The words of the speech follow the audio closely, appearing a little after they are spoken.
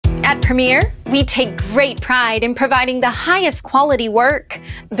At Premier, we take great pride in providing the highest quality work.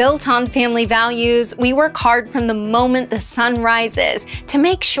 Built on family values, we work hard from the moment the sun rises to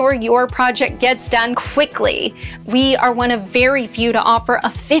make sure your project gets done quickly. We are one of very few to offer a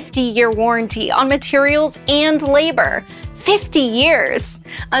 50-year warranty on materials and labor. 50 years!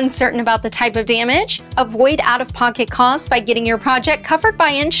 Uncertain about the type of damage? Avoid out-of-pocket costs by getting your project covered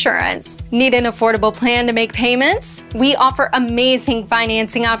by insurance. Need an affordable plan to make payments? We offer amazing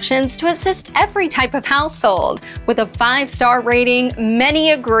financing options to assist every type of household. With a 5-star rating,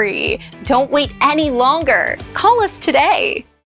 many agree. Don't wait any longer. Call us today.